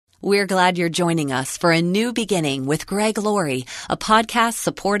We're glad you're joining us for A New Beginning with Greg Laurie, a podcast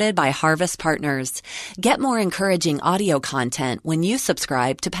supported by Harvest Partners. Get more encouraging audio content when you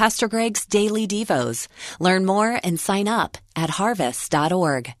subscribe to Pastor Greg's Daily Devos. Learn more and sign up at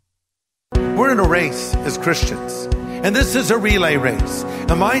harvest.org. We're in a race as Christians, and this is a relay race.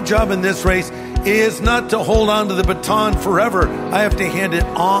 And my job in this race is not to hold on to the baton forever. I have to hand it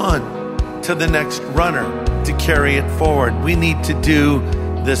on to the next runner to carry it forward. We need to do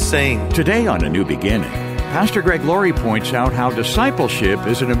the same. Today on A New Beginning, Pastor Greg Laurie points out how discipleship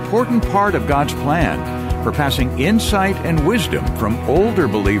is an important part of God's plan for passing insight and wisdom from older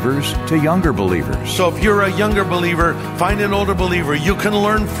believers to younger believers. So if you're a younger believer, find an older believer you can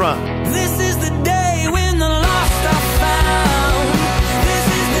learn from. This is the day when the lost are found. This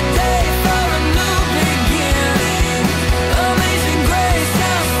is the day for a new beginning. Amazing grace,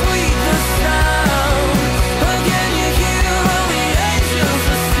 how sweet the sound. Again you hear all the angels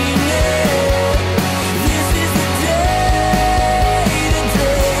are singing. This is the day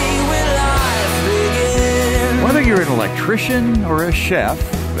when life begins. Whether you're an electrician or a chef,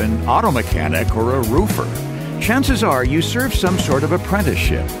 an auto mechanic or a roofer, chances are you serve some sort of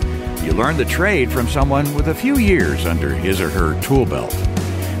apprenticeship. You learn the trade from someone with a few years under his or her tool belt.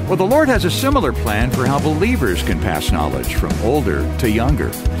 Well, the Lord has a similar plan for how believers can pass knowledge from older to younger.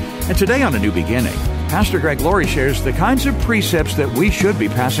 And today on A New Beginning, Pastor Greg Laurie shares the kinds of precepts that we should be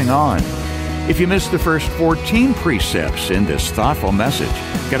passing on. If you missed the first 14 precepts in this thoughtful message,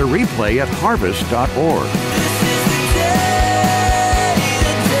 get a replay at harvest.org.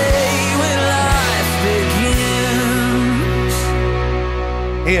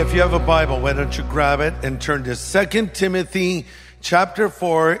 Hey, if you have a Bible, why don't you grab it and turn to 2 Timothy chapter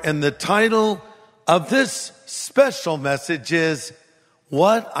 4. And the title of this special message is,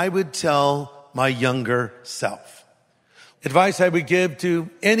 What I Would Tell My Younger Self. Advice I would give to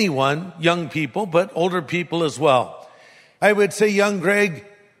anyone, young people, but older people as well. I would say, young Greg,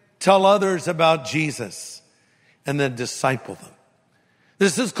 tell others about Jesus and then disciple them.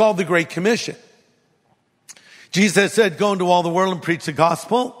 This is called the Great Commission. Jesus said, go into all the world and preach the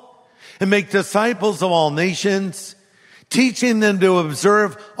gospel and make disciples of all nations, teaching them to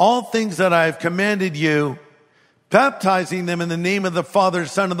observe all things that I have commanded you, baptizing them in the name of the Father,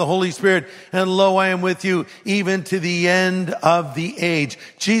 Son, and the Holy Spirit. And lo, I am with you even to the end of the age.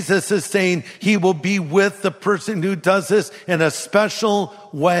 Jesus is saying he will be with the person who does this in a special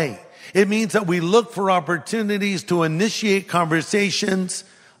way. It means that we look for opportunities to initiate conversations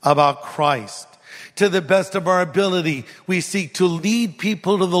about Christ. To the best of our ability, we seek to lead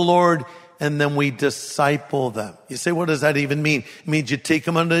people to the Lord, and then we disciple them. You say, what does that even mean? It means you take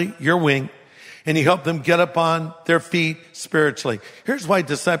them under your wing, and you help them get up on their feet spiritually. Here's why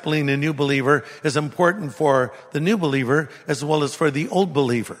discipling a new believer is important for the new believer as well as for the old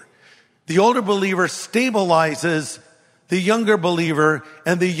believer. The older believer stabilizes the younger believer,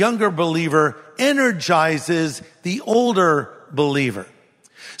 and the younger believer energizes the older believer.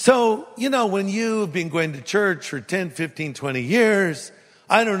 So, when you've been going to church for 10, 15, 20 years,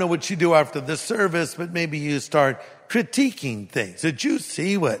 I don't know what you do after the service, but maybe you start critiquing things. Did you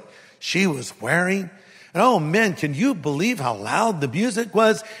see what she was wearing? And oh man, can you believe how loud the music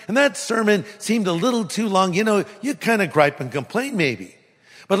was? And that sermon seemed a little too long. You kind of gripe and complain maybe.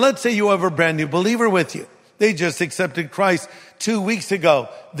 But let's say you have a brand new believer with you. They just accepted Christ 2 weeks ago.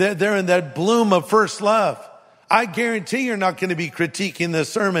 They're in that bloom of first love. I guarantee you're not going to be critiquing the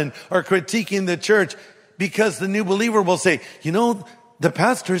sermon or critiquing the church, because the new believer will say, the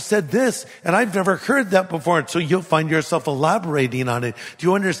pastor said this, and I've never heard that before. And so you'll find yourself elaborating on it. Do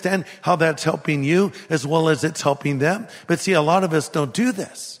you understand how that's helping you as well as it's helping them? But see, a lot of us don't do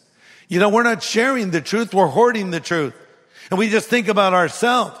this. We're not sharing the truth. We're hoarding the truth. And we just think about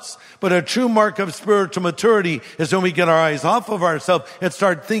ourselves. But a true mark of spiritual maturity is when we get our eyes off of ourselves and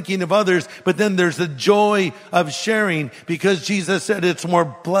start thinking of others. But then there's the joy of sharing, because Jesus said it's more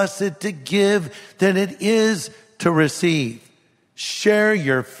blessed to give than it is to receive. Share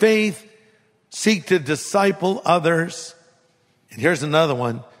your faith. Seek to disciple others. And here's another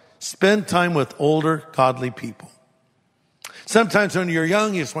one. Spend time with older, godly people. Sometimes when you're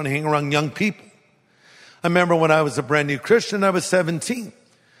young, you just want to hang around young people. I remember when I was a brand new Christian, I was 17.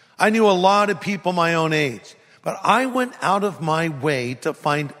 I knew a lot of people my own age, but I went out of my way to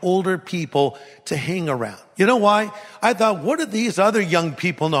find older people to hang around. You know why? I thought, what do these other young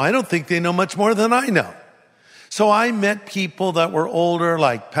people know? I don't think they know much more than I know. So I met people that were older,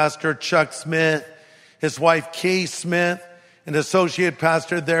 like Pastor Chuck Smith, his wife Kay Smith, an associate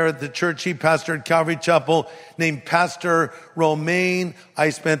pastor there at the church he pastored, Calvary Chapel, named Pastor Romaine. I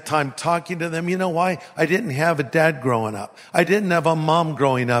spent time talking to them. You know why? I didn't have a dad growing up. I didn't have a mom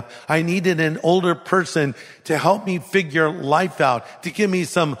growing up. I needed an older person to help me figure life out, to give me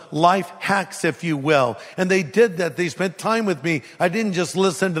some life hacks, if you will. And they did that. They spent time with me. I didn't just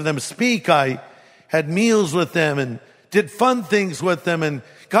listen to them speak. I had meals with them and did fun things with them and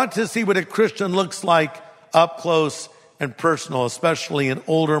got to see what a Christian looks like up close and personal, especially an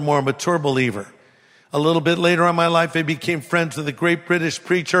older, more mature believer. A little bit later in my life, I became friends with the great British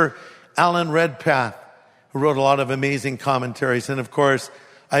preacher, Alan Redpath, who wrote a lot of amazing commentaries. And of course,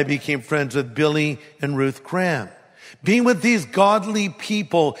 I became friends with Billy and Ruth Graham. Being with these godly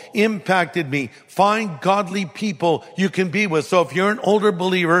people impacted me. Find godly people you can be with. So if you're an older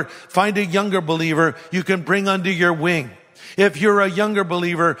believer, find a younger believer you can bring under your wing. If you're a younger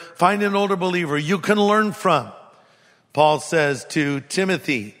believer, find an older believer you can learn from. Paul says to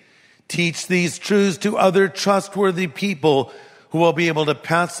Timothy, teach these truths to other trustworthy people who will be able to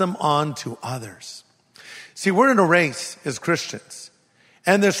pass them on to others. See, we're in a race as Christians.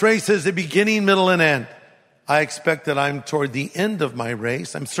 And this race is a beginning, middle, and end. I expect that I'm toward the end of my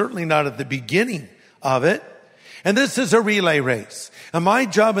race. I'm certainly not at the beginning of it. And this is a relay race. And my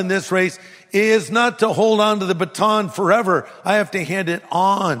job in this race is not to hold on to the baton forever. I have to hand it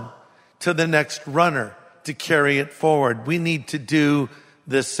on to the next runner to carry it forward. We need to do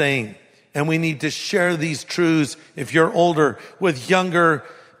the same. And we need to share these truths, if you're older, with younger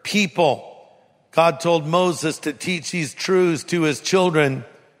people. God told Moses to teach these truths to his children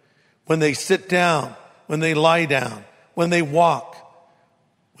when they sit down, when they lie down, when they walk,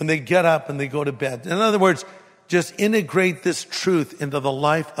 when they get up and they go to bed. In other words, just integrate this truth into the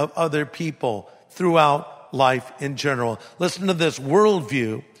life of other people throughout life in general. Listen to this.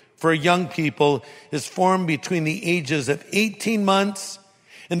 Worldview for young people is formed between the ages of 18 months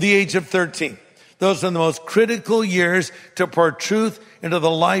and the age of 13. Those are the most critical years to pour truth into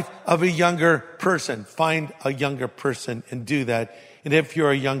the life of a younger person. Find a younger person and do that. And if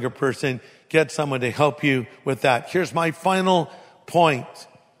you're a younger person, get someone to help you with that. Here's my final point,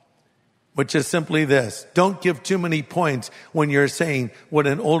 which is simply this. Don't give too many points when you're saying what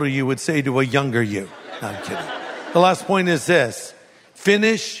an older you would say to a younger you. No, I'm kidding. The last point is this.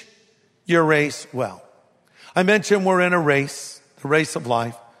 Finish your race well. I mentioned we're in a race, the race of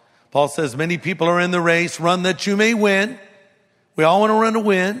life. Paul says many people are in the race, run that you may win. We all want to run to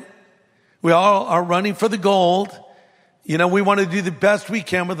win. We all are running for the gold. You know, we want to do the best we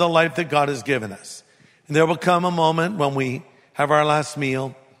can with the life that God has given us. And there will come a moment when we have our last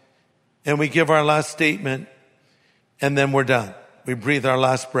meal and we give our last statement and then we're done. We breathe our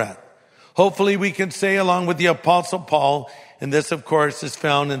last breath. Hopefully we can say along with the Apostle Paul, and this of course is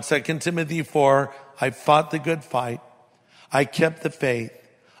found in 2 Timothy 4, I fought the good fight. I kept the faith.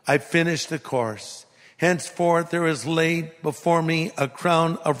 I finished the course. Henceforth there is laid before me a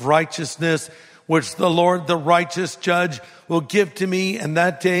crown of righteousness, which the Lord, the righteous judge, will give to me in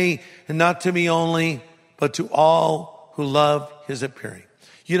that day, and not to me only, but to all who love his appearing.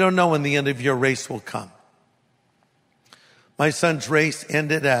 You don't know when the end of your race will come. My son's race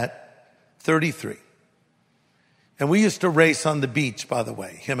ended at 33. And we used to race on the beach, by the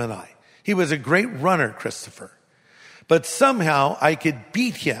way, him and I. He was a great runner, Christopher. But somehow I could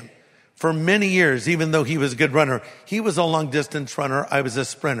beat him for many years, even though he was a good runner. He was a long distance runner. I was a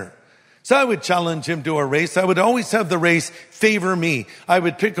sprinter. So I would challenge him to a race. I would always have the race favor me. I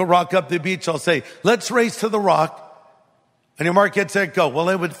would pick a rock up the beach. I'll say, let's race to the rock. And your mark, get set, go. Well,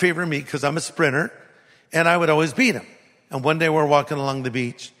 it would favor me because I'm a sprinter and I would always beat him. And one day we're walking along the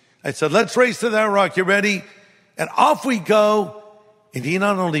beach. I said, let's race to that rock. You ready? And off we go. And he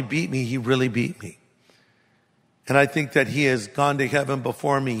not only beat me, he really beat me. And I think that he has gone to heaven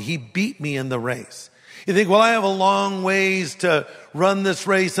before me. He beat me in the race. You think, well, I have a long ways to run this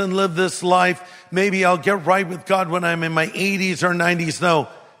race and live this life. Maybe I'll get right with God when I'm in my 80s or 90s. No,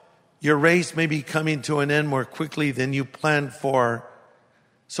 your race may be coming to an end more quickly than you planned for.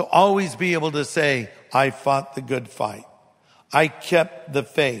 So always be able to say, I fought the good fight. I kept the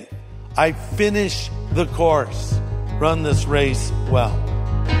faith. I finished the course. Run this race well.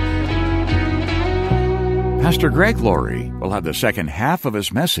 Pastor Greg Laurie will have the second half of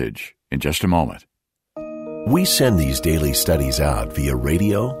his message in just a moment. We send these daily studies out via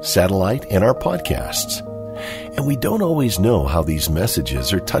radio, satellite, and our podcasts. And we don't always know how these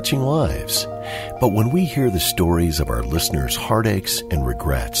messages are touching lives. But when we hear the stories of our listeners' heartaches and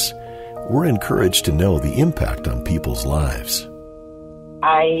regrets, we're encouraged to know the impact on people's lives.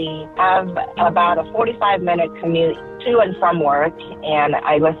 I have about a 45-minute commute to and from work, and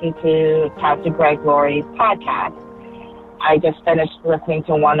I listen to Pastor Greg Laurie's podcast. I just finished listening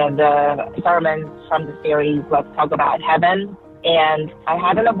to one of the sermons from the series, Let's Talk About Heaven. And I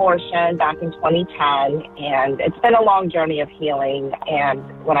had an abortion back in 2010, and it's been a long journey of healing. And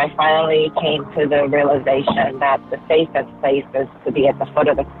when I finally came to the realization that the safest place is to be at the foot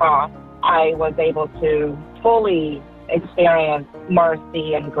of the cross, I was able to fully experience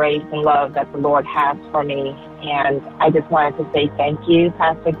mercy and grace and love that the Lord has for me. And I just wanted to say thank you,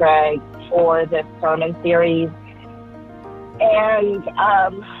 Pastor Greg, for this sermon series. And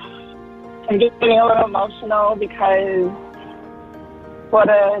I'm just getting a little emotional because what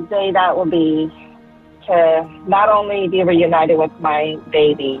a day that will be to not only be reunited with my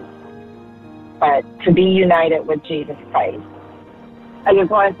baby, but to be united with Jesus Christ. I just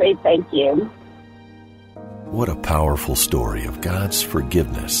want to say thank you. What a powerful story of God's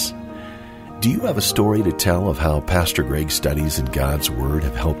forgiveness. Do you have a story to tell of how Pastor Greg's studies in God's Word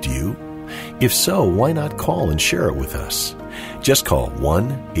have helped you? If so, why not call and share it with us? Just call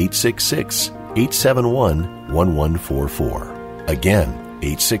 1-866-871-1144. Again,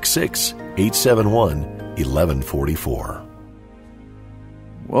 866-871-1144.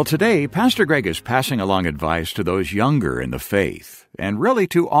 Well, today, Pastor Greg is passing along advice to those younger in the faith, and really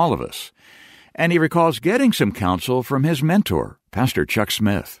to all of us. And he recalls getting some counsel from his mentor, Pastor Chuck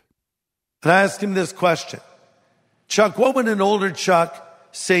Smith. And I asked him this question. Chuck, what would an older Chuck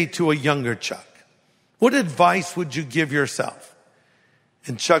say to a younger Chuck? What advice would you give yourself?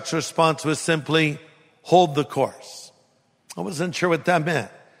 And Chuck's response was simply, hold the course. I wasn't sure what that meant.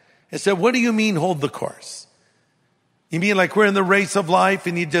 I said, what do you mean hold the course? You mean like we're in the race of life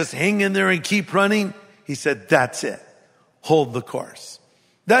and you just hang in there and keep running? He said, that's it. Hold the course.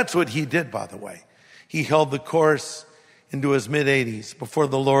 That's what he did, by the way. He held the course into his mid-80s before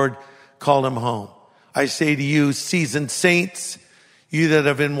the Lord called him home. I say to you, seasoned saints, you that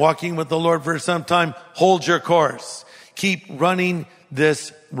have been walking with the Lord for some time, hold your course. Keep running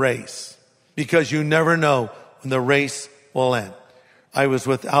this race because you never know when the race will end. I was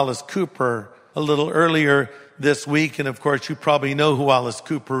with Alice Cooper a little earlier this week, and of course you probably know who Alice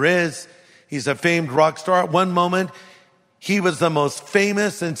Cooper is. He's a famed rock star. At one moment, he was the most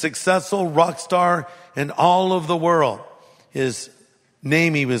famous and successful rock star in all of the world. His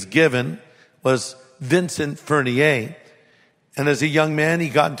name he was given was Vincent Furnier. And as a young man, he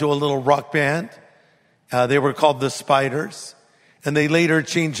got into a little rock band. They were called the Spiders. And they later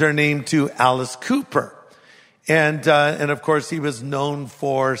changed their name to Alice Cooper. And of course, he was known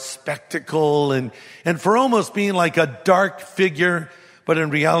for spectacle and for almost being like a dark figure. But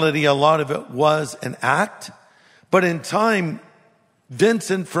in reality, a lot of it was an act. But in time,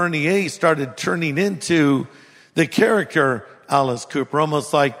 Vincent Furnier started turning into the character Alice Cooper,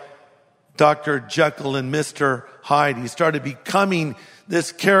 almost like Dr. Jekyll and Mr. Hyde. He started becoming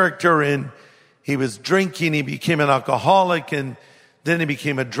this character, and he was drinking, he became an alcoholic, and then he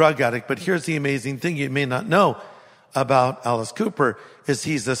became a drug addict. But here's the amazing thing you may not know about Alice Cooper is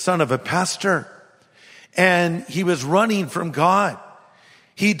he's the son of a pastor, and he was running from God.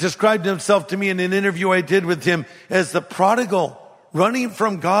 He described himself to me in an interview I did with him as the prodigal running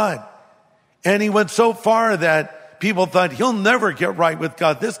from God. And he went so far that people thought he'll never get right with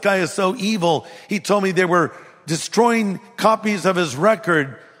God. This guy is so evil. He told me they were destroying copies of his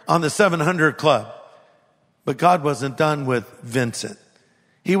record on the 700 Club. But God wasn't done with Vincent.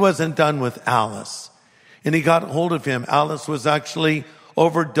 He wasn't done with Alice. And he got hold of him. Alice was actually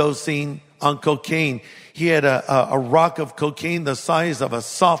overdosing on cocaine. He had a rock of cocaine the size of a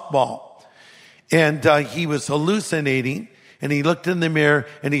softball. And he was hallucinating. And he looked in the mirror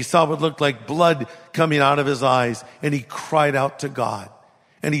and he saw what looked like blood coming out of his eyes. And he cried out to God.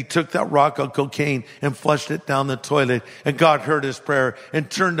 And he took that rock of cocaine and flushed it down the toilet. And God heard his prayer and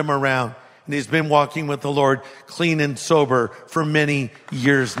turned him around. And he's been walking with the Lord clean and sober for many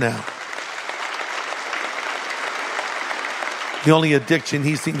years now. The only addiction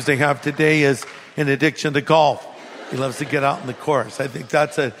he seems to have today is an addiction to golf. He loves to get out in the course. I think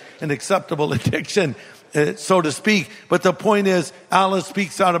that's an acceptable addiction, so to speak. But the point is, Alice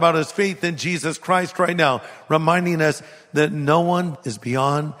speaks out about his faith in Jesus Christ right now, reminding us that no one is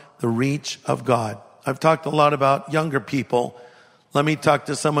beyond the reach of God. I've talked a lot about younger people. Let me talk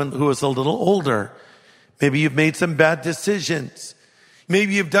to someone who is a little older. Maybe you've made some bad decisions.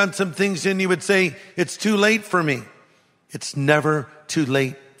 Maybe you've done some things and you would say, it's too late for me. It's never too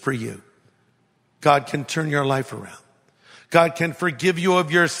late for you. God can turn your life around. God can forgive you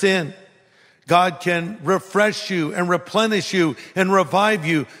of your sin. God can refresh you and replenish you and revive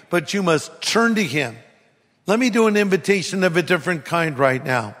you, but you must turn to Him. Let me do an invitation of a different kind right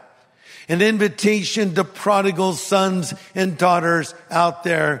now. An invitation to prodigal sons and daughters out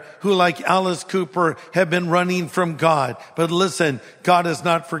there who, like Alice Cooper, have been running from God. But listen, God has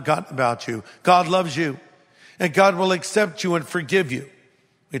not forgotten about you. God loves you, and God will accept you and forgive you.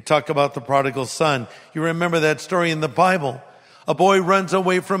 We talk about the prodigal son. You remember that story in the Bible. A boy runs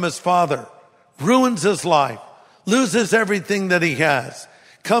away from his father, ruins his life, loses everything that he has,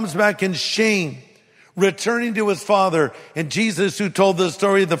 comes back in shame, returning to his father. And Jesus, who told the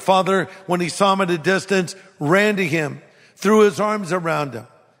story, the father, when he saw him at a distance, ran to him, threw his arms around him,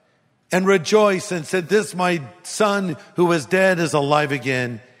 and rejoiced and said, "This my son who was dead is alive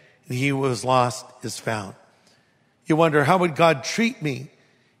again, and he who was lost is found." You wonder, how would God treat me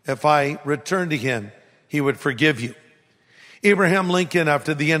if I return to him? He would forgive you. Abraham Lincoln,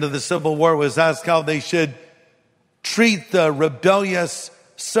 after the end of the Civil War, was asked how they should treat the rebellious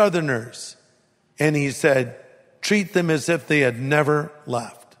Southerners. And he said, treat them as if they had never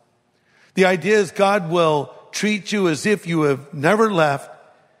left. The idea is God will treat you as if you have never left.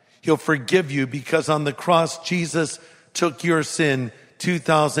 He'll forgive you because on the cross, Jesus took your sin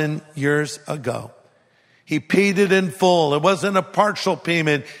 2,000 years ago. He paid it in full. It wasn't a partial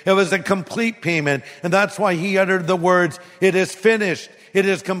payment. It was a complete payment. And that's why he uttered the words, "It is finished. It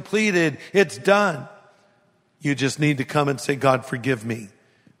is completed. It's done." You just need to come and say, "God, forgive me."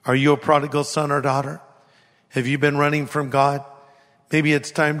 Are you a prodigal son or daughter? Have you been running from God? Maybe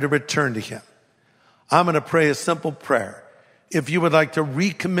it's time to return to him. I'm going to pray a simple prayer. If you would like to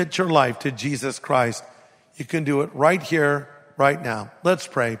recommit your life to Jesus Christ, you can do it right here, right now. Let's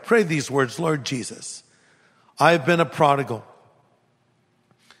pray. Pray these words. Lord Jesus, I've been a prodigal.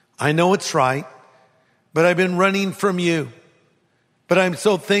 I know it's right, but I've been running from you. But I'm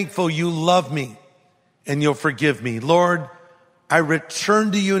so thankful you love me and you'll forgive me. Lord, I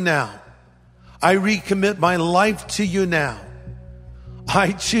return to you now. I recommit my life to you now.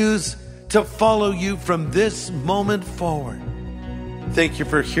 I choose to follow you from this moment forward. Thank you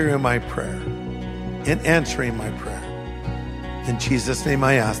for hearing my prayer and answering my prayer. In Jesus' name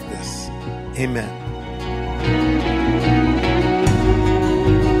I ask this. Amen.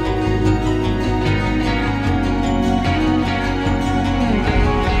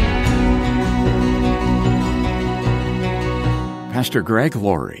 Pastor Greg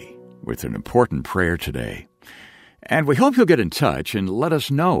Laurie with an important prayer today. And we hope you'll get in touch and let us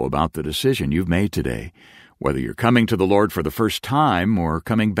know about the decision you've made today. Whether you're coming to the Lord for the first time or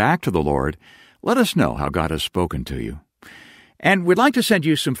coming back to the Lord, let us know how God has spoken to you. And we'd like to send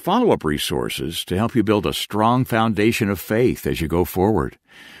you some follow-up resources to help you build a strong foundation of faith as you go forward.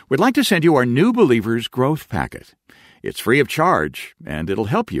 We'd like to send you our New Believers Growth Packet. It's free of charge, and it'll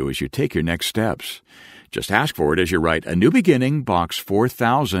help you as you take your next steps. Just ask for it as you write A New Beginning, Box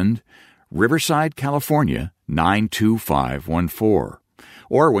 4000, Riverside, California, 92514.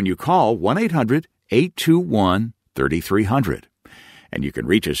 Or when you call 1-800-821-3300. And you can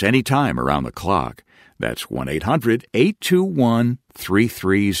reach us anytime around the clock. That's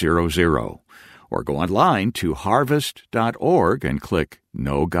 1-800-821-3300. Or go online to harvest.org and click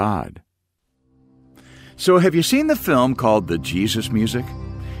Know God. So have you seen the film called The Jesus Music?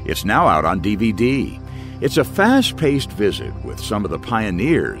 It's now out on DVD. It's a fast-paced visit with some of the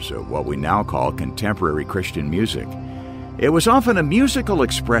pioneers of what we now call contemporary Christian music. It was often a musical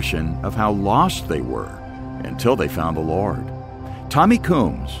expression of how lost they were until they found the Lord. Tommy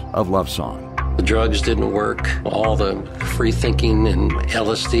Coombs of Love Song. The drugs didn't work. All the free thinking and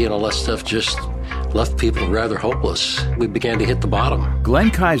LSD and all that stuff just left people rather hopeless. We began to hit the bottom.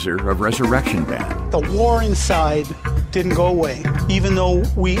 Glenn Kaiser of Resurrection Band. The war inside didn't go away, even though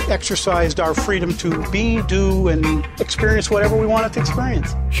we exercised our freedom to be, do, and experience whatever we wanted to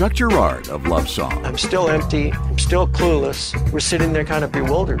experience. Chuck Girard of Love Song. I'm still empty. I'm still clueless. We're sitting there kind of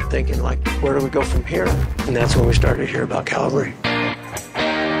bewildered, thinking, like, where do we go from here? And that's when we started to hear about Calvary.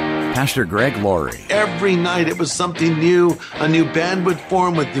 Pastor Greg Laurie. Every night it was something new. A new band would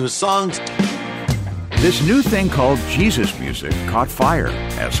form with new songs. This new thing called Jesus music caught fire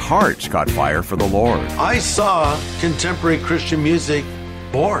as hearts caught fire for the Lord. I saw contemporary Christian music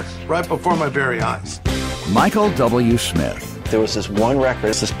born right before my very eyes. Michael W. Smith. There was this one record,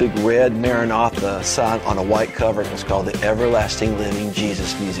 it's this big red Maranatha sign on a white cover. It was called the Everlasting Living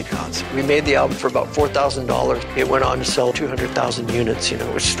Jesus Music Concert. We made the album for about $4,000. It went on to sell 200,000 units,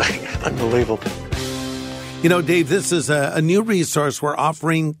 which is like unbelievable. You know, Dave, this is a new resource we're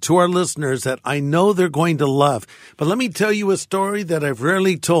offering to our listeners that I know they're going to love. But let me tell you a story that I've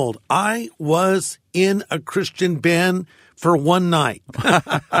rarely told. I was in a Christian band for one night.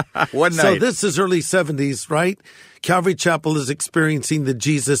 One night. So this is early 70s, right? Calvary Chapel is experiencing the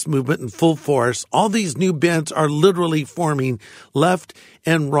Jesus movement in full force. All these new bands are literally forming left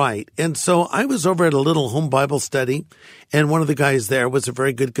and right. And so I was over at a little home Bible study, and one of the guys there was a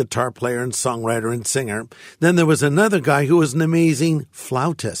very good guitar player and songwriter and singer. Then there was another guy who was an amazing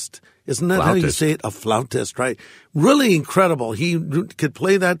flautist. Isn't that how you say it? A flautist, right? Really incredible. He could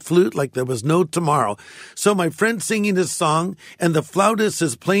play that flute like there was no tomorrow. So my friend's singing his song, and the flautist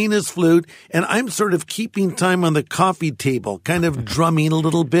is playing his flute, and I'm sort of keeping time on the coffee table, kind of drumming a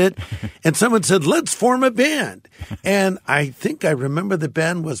little bit. And someone said, let's form a band. And I think I remember the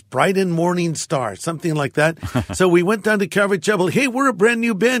band was Bright and Morning Star, something like that. So we went down to Calvary Chapel. Hey, we're a brand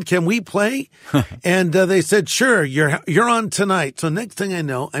new band. Can we play? And they said, sure, you're on tonight. So next thing I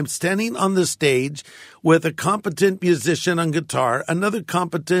know, I'm standing on the stage with a competent musician on guitar, another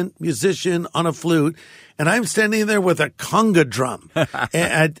competent musician on a flute, and I'm standing there with a conga drum.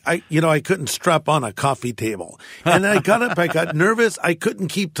 And I couldn't strap on a coffee table. And I got up, I got nervous, I couldn't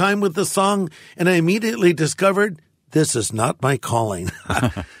keep time with the song, and I immediately discovered this is not my calling.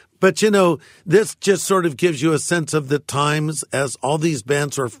 But, this just sort of gives you a sense of the times as all these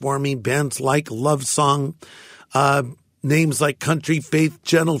bands are forming, bands like Love Song, names like Country Faith,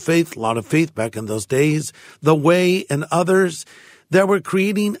 Gentle Faith, a lot of faith back in those days, The Way, and others that were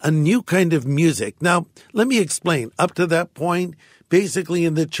creating a new kind of music. Now, let me explain. Up to that point, basically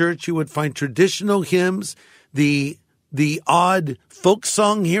in the church, you would find traditional hymns, the odd folk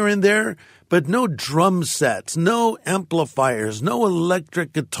song here and there, but no drum sets, no amplifiers, no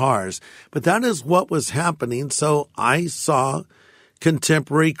electric guitars. But that is what was happening. So I saw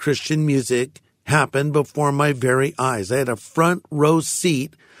contemporary Christian music happen before my very eyes. I had a front row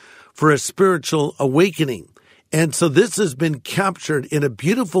seat for a spiritual awakening. And so this has been captured in a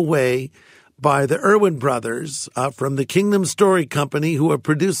beautiful way by the Irwin brothers from the Kingdom Story Company, who have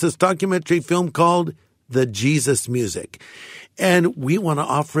produced this documentary film called The Jesus Music. And we want to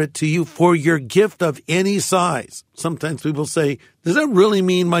offer it to you for your gift of any size. Sometimes people say, does that really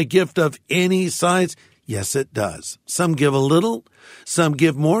mean my gift of any size? Yes, it does. Some give a little, some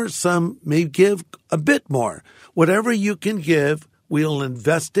give more, some may give a bit more. Whatever you can give, we'll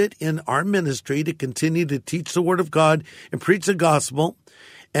invest it in our ministry to continue to teach the Word of God and preach the gospel.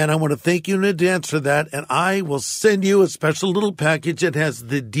 And I want to thank you in advance for that. And I will send you a special little package that has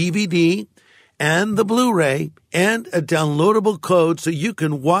the DVD and the Blu-ray and a downloadable code so you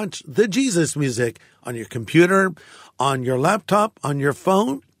can watch the Jesus Music on your computer, on your laptop, on your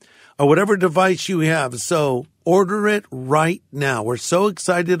phone, or whatever device you have. So order it right now. We're so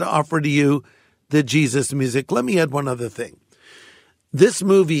excited to offer to you the Jesus Music. Let me add one other thing. This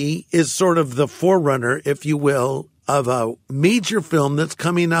movie is sort of the forerunner, if you will, of a major film that's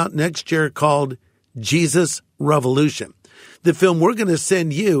coming out next year called Jesus Revolution. The film we're going to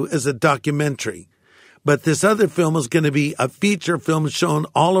send you is a documentary, but this other film is going to be a feature film shown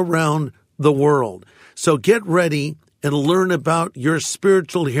all around the world. So get ready and learn about your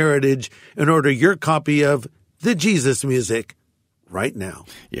spiritual heritage and order your copy of The Jesus Music right now.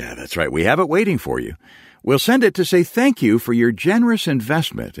 Yeah, that's right. We have it waiting for you. We'll send it to say thank you for your generous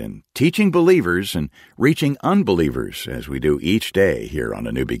investment in teaching believers and reaching unbelievers as we do each day here on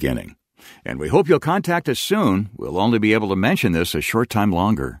A New Beginning. And we hope you'll contact us soon. We'll only be able to mention this a short time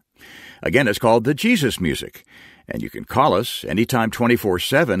longer. Again, it's called The Jesus Music. And you can call us anytime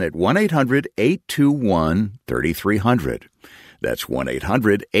 24/7 at 1-800-821-3300. That's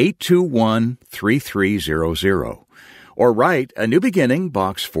 1-800-821-3300. Or write A New Beginning,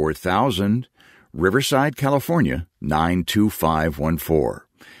 Box 4000, Riverside, California, 92514.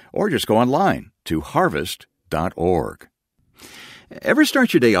 Or just go online to harvest.org. Ever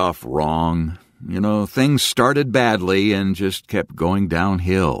start your day off wrong? Things started badly and just kept going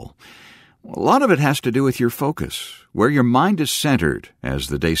downhill. A lot of it has to do with your focus, where your mind is centered as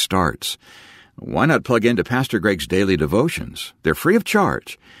the day starts. Why not plug into Pastor Greg's daily devotions? They're free of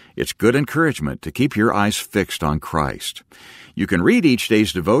charge. It's good encouragement to keep your eyes fixed on Christ. You can read each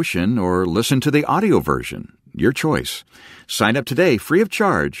day's devotion or listen to the audio version. Your choice. Sign up today free of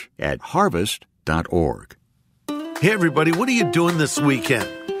charge at harvest.org. Hey everybody, what are you doing this weekend?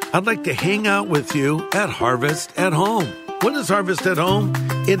 I'd like to hang out with you at Harvest at Home. What is Harvest at Home?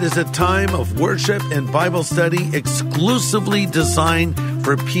 It is a time of worship and Bible study exclusively designed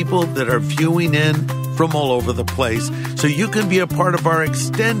for people that are viewing in from all over the place. So you can be a part of our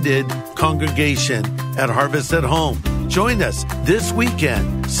extended congregation at Harvest at Home. Join us this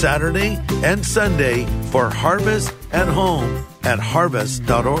weekend, Saturday and Sunday, for Harvest at Home at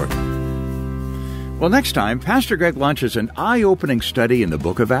harvest.org. Well, next time, Pastor Greg launches an eye-opening study in the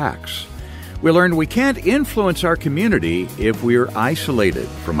book of Acts. We learn we can't influence our community if we're isolated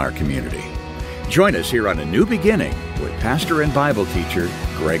from our community. Join us here on A New Beginning with pastor and Bible teacher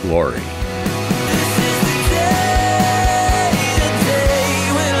Greg Laurie.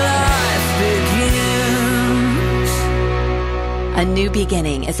 A New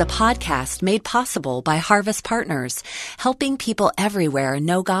Beginning is a podcast made possible by Harvest Partners, helping people everywhere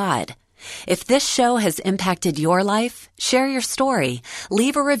know God. If this show has impacted your life, share your story,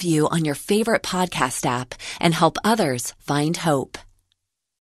 leave a review on your favorite podcast app, and help others find hope.